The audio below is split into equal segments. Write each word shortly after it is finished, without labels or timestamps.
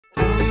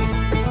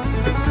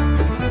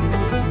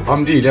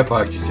Hamdi ile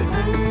Pakize.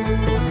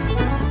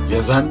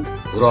 Yazan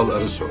Vural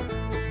Arısoy.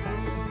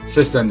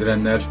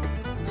 Seslendirenler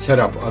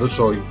Serap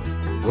Arısoy,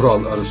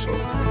 Vural Arısoy.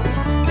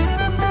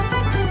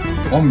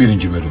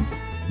 11. bölüm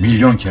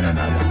Milyonkere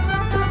Nalan.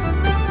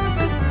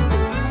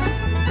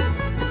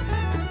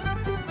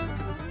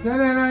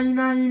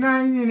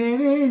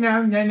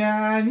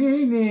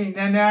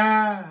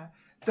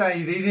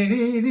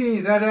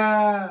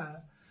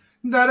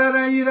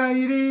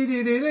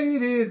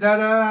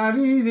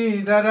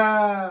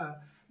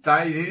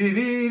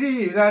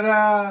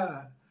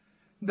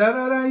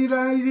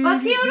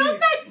 Bakıyorum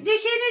da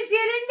neşeniz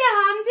yerinde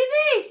Hamdi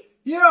Bey.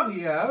 Yok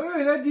ya,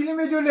 öyle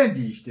dilime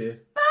dölendi işte.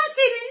 Ben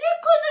seninle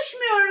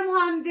konuşmuyorum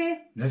Hamdi.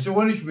 Nasıl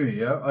konuşmuyor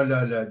ya? Allah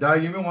Allah. Daha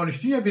yemin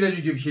konuştun ya, biraz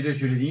önce bir şeyler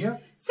söyledin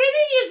ya.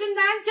 Senin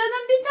yüzünden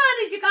canım bir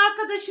tanecik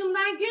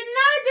arkadaşımdan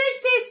günlerdir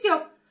ses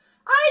yok.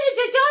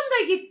 Ayrıca Can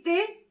da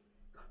gitti.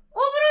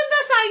 Umurunda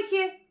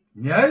sanki.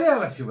 Ne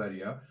alakası var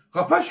ya?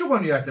 Kapat şu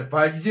konuyu artık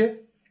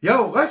Pakize.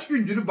 Ya o kaç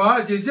gündür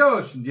bana ceza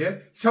olsun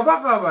diye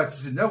sabah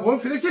kahvaltısında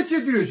konflekes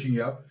yediriyorsun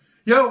ya.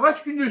 Ya o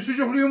kaç gündür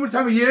sucuklu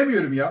yumurtamı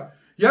yiyemiyorum ya.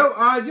 Ya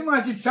ağzımı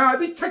açıp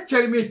sana bir tek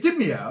kelime ettin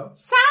mi ya?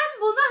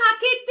 Sen bunu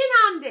hak ettin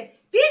Hamdi.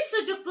 Bir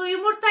sucuklu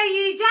yumurta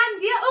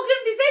yiyeceğim diye o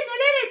gün bize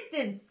neler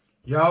ettin?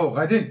 Ya o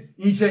kadın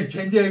insan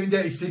kendi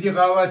evinde istediği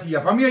kahvaltı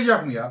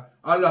yapamayacak mı ya?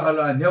 Allah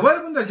Allah, ne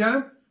var bunda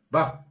canım?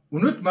 Bak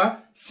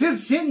unutma, sırf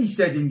sen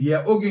istedin diye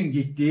o gün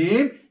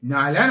gittim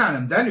Nalan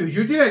Hanım'dan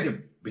özür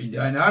diledim. Ben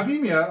daha ne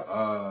yapayım ya?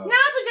 Ne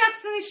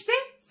yapacaksın işte?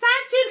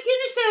 Sen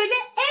türkünü söyle,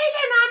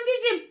 eğlen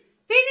Hamdi'cim.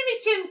 Benim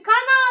için kan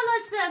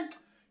ağlasın.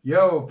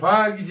 Ya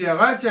Pakize,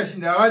 kaç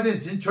yaşında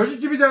kadınsın,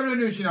 çocuk gibi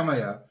davranıyorsun ama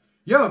ya.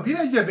 Ya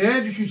biraz da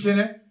beni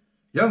düşünsene.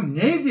 Ya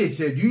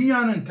neredeyse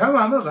dünyanın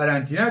tamamı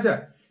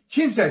karantinada.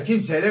 Kimse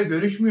kimseyle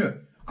görüşmüyor.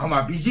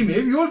 Ama bizim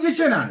ev yol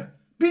geçen anı.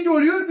 Bir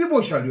doluyor bir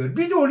boşalıyor,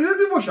 bir doluyor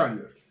bir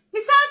boşalıyor.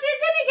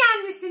 Misafirde mi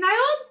gelmesin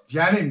ayol?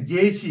 Canım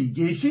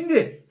gelsin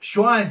de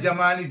şu an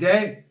zamanı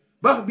değil.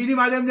 Bak bilim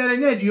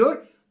adamları ne diyor?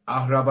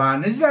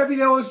 Akrabanızla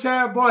bile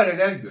olsa bu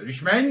aralar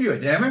görüşmeyin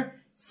diyor, değil mi?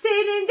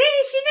 Senin de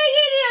işine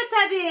geliyor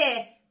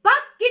tabii.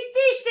 Bak gitti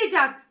işte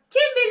Can.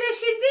 Kim bilir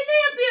şimdi ne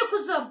yapıyor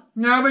kuzum?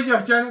 Ne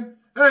yapacak canım?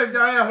 Evde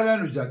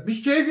ayaklarını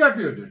uzatmış, keyif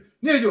yapıyordur.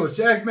 Ne de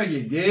olsa ekmek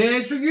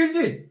yedi, su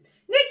güldü.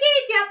 Ne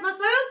keyif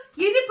yapmaz ayol?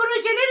 Yeni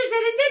projeler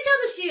üzerinde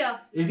çalışıyor.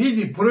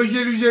 Efendim,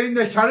 projeler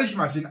üzerinde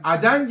çalışmasın.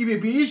 Adam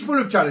gibi bir iş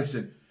bulup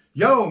çalışsın.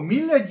 Ya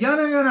millet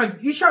yana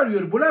iş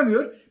arıyor,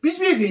 bulamıyor.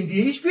 Biz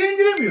beyefendiye iş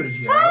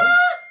beğendiremiyoruz ya.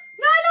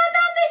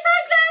 Nalan'dan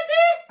mesaj geldi.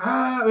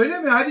 Öyle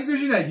mi? Hadi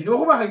gözün aydın.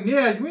 Oku bakayım, ne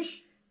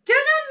yazmış?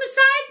 Canım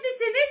müsait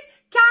misiniz?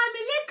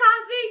 Kamil'le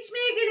kahve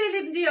içmeye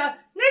girelim diyor.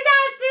 Ne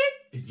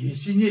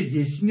dersin?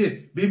 Gelsinler.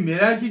 Ben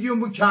merak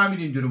ediyorum bu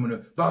Kamil'in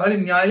durumunu.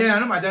 Bakalım Nalan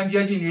Hanım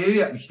adamcağızı neler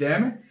yapmış, değil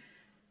mi?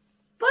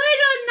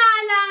 Buyurun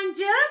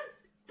Nalan'cığım.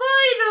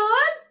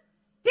 Buyurun.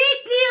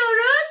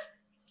 Bekliyoruz.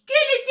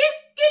 Gülücük.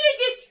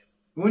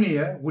 O ne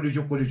ya?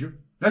 Gulucuk.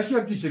 Nasıl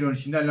yaptın sen onu,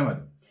 şimdi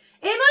anlamadım.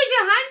 Emoji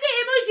Hamdi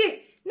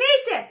emoji.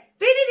 Neyse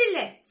beni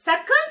dinle.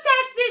 Sakın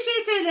ters bir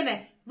şey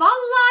söyleme.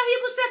 Vallahi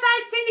bu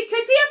sefer seni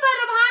kötü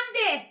yaparım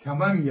Hamdi.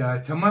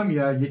 Tamam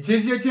ya. Yeter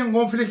zaten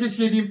konflekes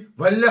yedim.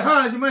 Vallahi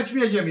ağzımı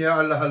açmayacağım ya,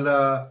 Allah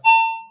Allah.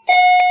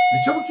 Ne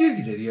çabuk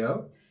girdiler ya.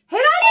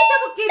 Herhalde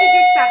çabuk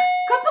gelecekler.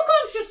 Kapı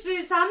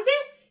komşusuyuz Hamdi.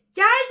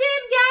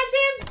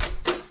 Geldim.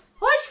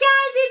 Hoş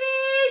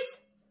geldiniz.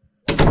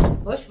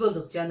 Hoş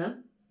bulduk canım.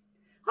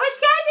 Hoş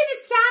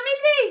geldiniz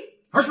Kamil Bey.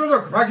 Hoş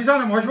bulduk Pakize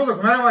Hanım, hoş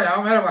bulduk. Merhaba ya,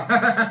 merhaba.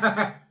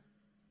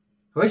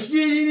 Hoş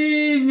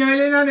geldiniz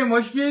Nalan Hanım,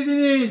 hoş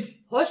geldiniz.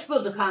 Hoş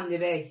bulduk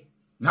Hamdi Bey.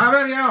 Ne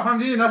haber ya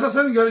Hamdi,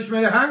 nasılsın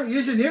görüşmeli ha?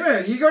 İyisin değil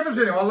mi? İyi gördüm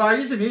seni, vallahi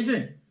iyisin.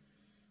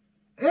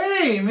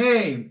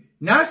 İyiyim.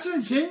 Nasılsın,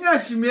 sen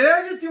nasılsın,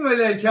 merak ettim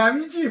öyle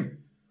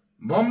Kamilciğim.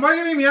 Bomba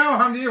gibiyim ya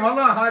Hamdi,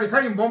 vallahi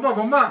harikayım,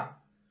 bomba.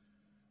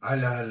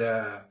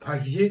 Allah,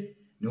 Pakize,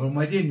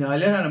 normalde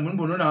Nalan Hanım'ın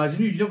bunun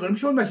ağzını yüzünü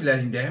kırmış olması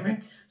lazım değil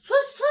mi?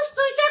 Sus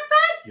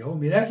duyacaklar. Ya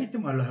merak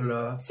ettim, Allah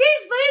Allah.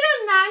 Siz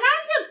buyurun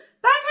Nalan'cığım.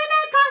 Ben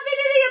hemen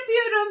kahveleri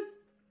yapıyorum.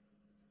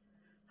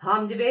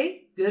 Hamdi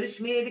Bey,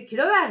 görüşmeyeli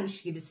kilo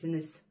vermiş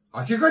gibisiniz.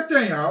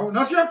 Hakikaten ya,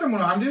 nasıl yaptın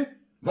bunu Hamdi?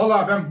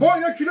 Vallahi ben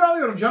boyuna kilo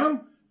alıyorum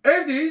canım.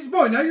 Evdeyiz,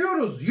 boyuna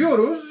yiyoruz,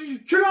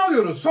 kilo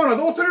alıyoruz, sonra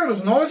da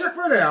oturuyoruz. Ne olacak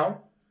böyle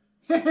ya?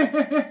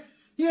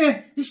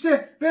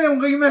 İşte benim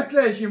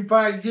kıymetli eşim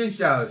Pakize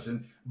sağ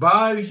olsun.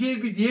 Bana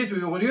özel bir diyet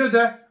uyguluyor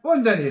da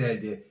ondan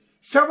herhalde.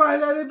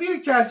 Sabahları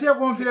bir kase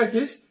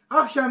konflekes,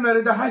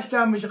 akşamları da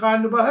haşlanmış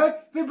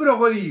karnabahar ve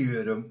brokoli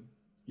yiyorum.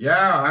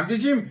 Ya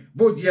Hamdiciğim,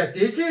 bu diyet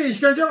değil ki,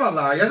 işkence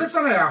vallahi, yazık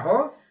sana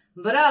yahu.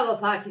 Bravo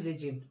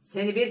Pakizeciğim.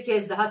 Seni bir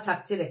kez daha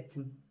takdir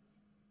ettim.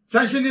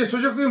 Sen şimdi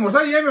sucuklu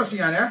yumurta yiyemiyorsun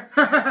yani ha?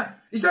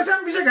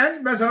 İstersen bize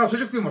gel, ben sana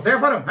sucuklu yumurta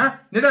yaparım ha?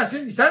 Ne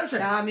dersin, ister misin?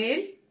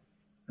 Kamil.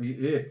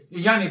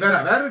 Yani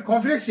beraber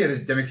konfleks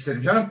yeriz demek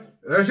istedim canım.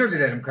 Özür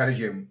dilerim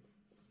karıcığım.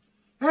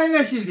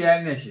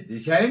 Anlaşıldı.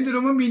 Senin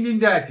durumun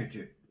bildiğin daha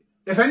kötü.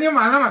 Efendim,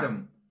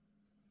 anlamadım.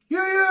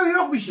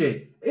 Yok bir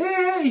şey.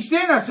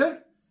 İşte nasıl?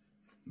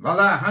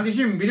 Vallahi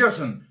Hamdiciğim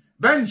biliyorsun,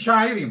 Ben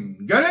şairim,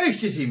 gönül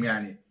işçisiyim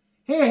yani.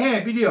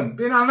 He biliyorum,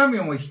 ben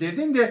anlamıyorum o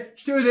işlerden de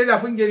işte öyle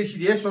lafın gelişi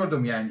diye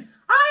sordum yani.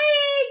 Ay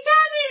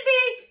Kamil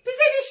Bey,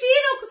 bize bir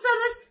şiir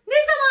okusanız, ne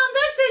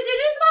zamandır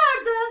sözünüz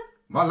vardı.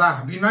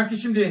 Vallahi bilmem ki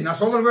şimdi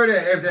nasıl olur böyle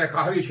evde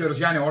kahve içiyoruz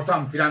yani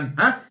ortam filan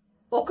ha?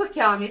 Oku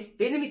Kamil.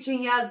 Benim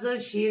için yazdığın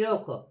şiiri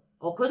oku.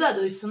 Oku da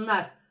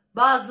duysunlar.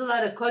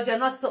 Bazıları koca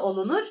nasıl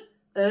olunur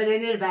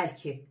öğrenir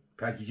belki.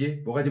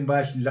 Pakize, bu kadın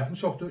bana şimdi laf mı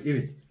soktu?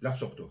 Evet, laf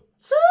soktu.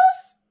 Sus.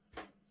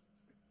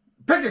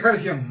 Peki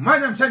karıcığım,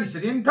 madem sen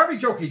istedin tabii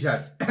ki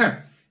okuyacağız.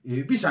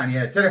 Bir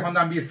saniye,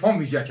 telefondan bir fon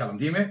müziği açalım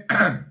değil mi?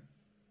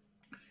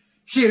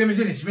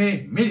 Şiirimizin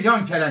ismi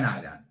Milyonkere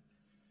Nalan.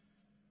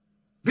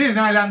 Bir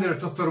nalandır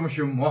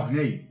tutturmuşum oh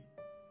neyi.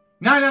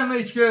 Nalanla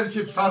içkiler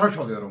içip sarhoş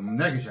oluyorum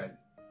ne güzel.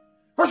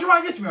 Hoşuma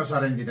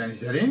gitmiyorsa rengi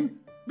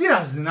denizlerin,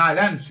 biraz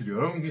nalan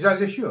sürüyorum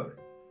güzelleşiyor.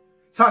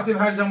 Saatim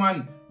her zaman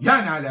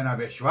ya nalana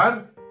 5 var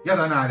ya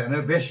da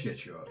nalanı 5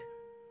 geçiyor.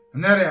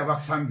 Nereye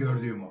baksam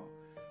gördüğüm o.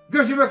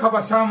 Gözüme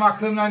kapatsam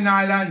aklımdan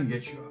nalan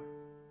geçiyor.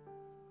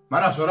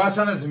 Bana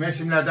sorarsanız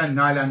mevsimlerden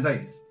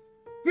nalandayız.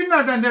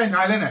 Günlerden de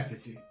nalan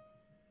ertesi.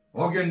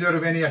 O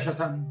gündür beni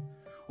yaşatan,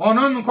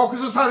 onun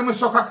kokusu sarmış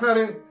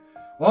sokakları,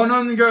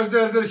 onun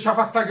gözleridir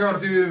şafakta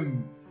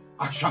gördüğüm,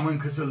 akşamın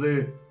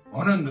kızılı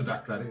onun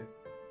dudakları.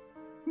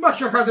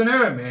 Başka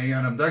kadını övmeyin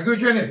yanımda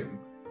gücenirim.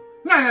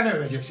 Nalan'ı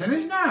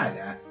övecekseniz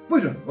Nalan'a.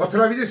 Buyurun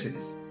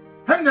oturabilirsiniz.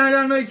 Hem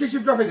Nalan'la 2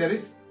 çift laf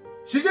ederiz.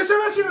 Siz de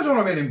seversiniz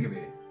onu benim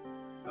gibi.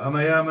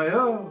 Ama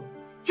yok.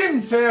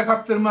 Kimseye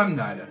kaptırmam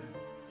Nalan'ı.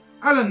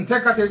 Alın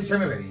tek kat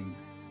elbisemi vereyim.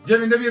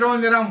 Cebimde bir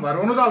 10 liram var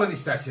onu da alın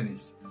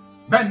isterseniz.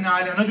 Ben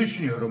Nalan'ı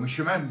düşünüyorum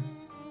üşümem.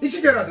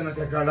 2 kere adını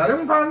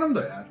tekrarlarım karnım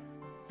doyar.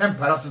 Hem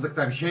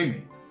parasızlıkta bir şey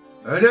mi?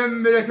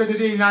 Ölüm bile kötü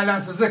değil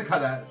Nalan'sızlık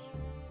kadar.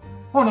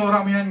 Ona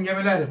uğramayan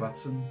gemiler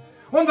batsın.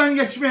 Ondan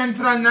geçmeyen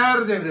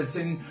trenler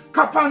devrilsin.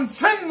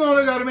 Kapansın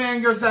onu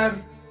görmeyen gözler.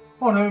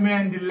 Onu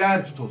övmeyen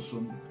diller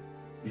tutulsun.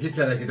 2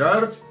 kere 2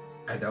 4.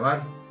 Ede var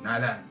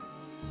Nalan.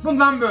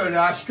 Bundan böyle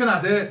aşkın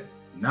adı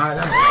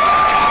Nalan.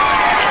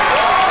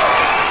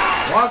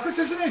 O alkış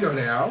sesi neydi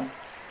öyle ya?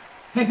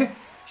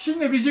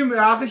 Şimdi bizim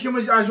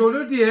alkışımız az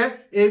olur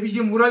diye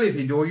bizim Vural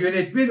Efendi o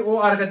yönetmen o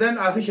arkadan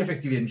alkış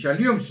efekti vermiş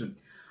anlıyor musun?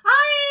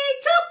 Ay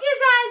çok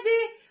güzeldi.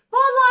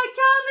 Vallahi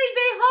Kamil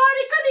Bey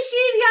harika bir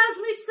şiir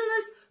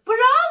yazmışsınız.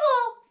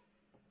 Bravo.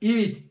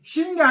 Evet,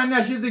 şimdi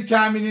anlaşıldı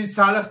Kamil'in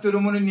sağlık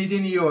durumunun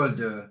neden iyi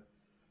olduğu.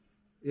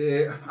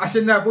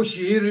 Aslında bu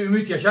şiir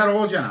Ümit Yaşar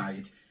Oğuzcan'a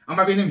ait.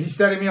 Ama benim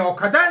hislerimi o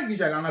kadar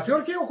güzel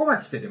anlatıyor ki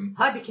okumak istedim.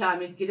 Hadi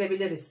Kamil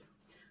gidebiliriz.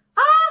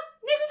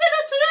 Ne güzel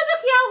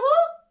oturuyorduk yahu.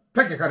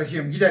 Peki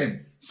karıcığım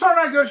gidelim.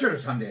 Sonra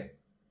görüşürüz Hamdi.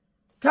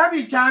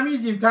 Tabii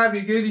Kamil'cim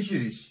tabii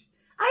görüşürüz.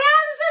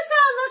 Ayağınıza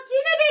sağlık,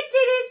 yine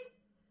bekleriz.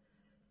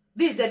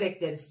 Biz de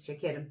bekleriz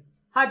şekerim.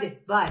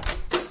 Hadi bay.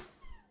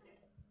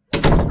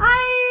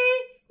 Ay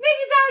ne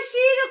güzel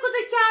şiir okudu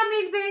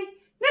Kamil Bey.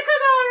 Ne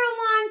kadar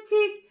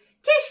romantik.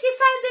 Keşke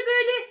sen de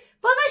böyle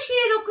bana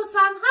şiir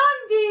okusan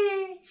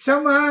Hamdi.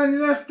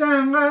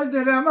 Samanlıktan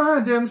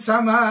kaldıramadım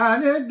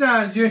samanı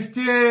da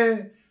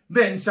zühtü.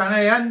 Ben sana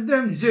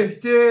yandım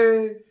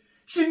zühtü.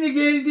 Şimdi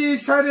geldi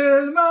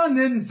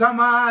sarılmanın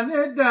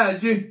zamanı da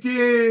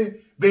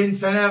zühtü. Ben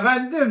sana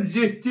kandım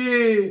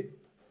zühtü.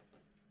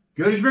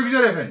 Görüşmek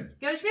üzere efendim.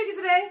 Görüşmek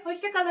üzere.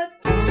 Hoşça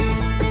kalın.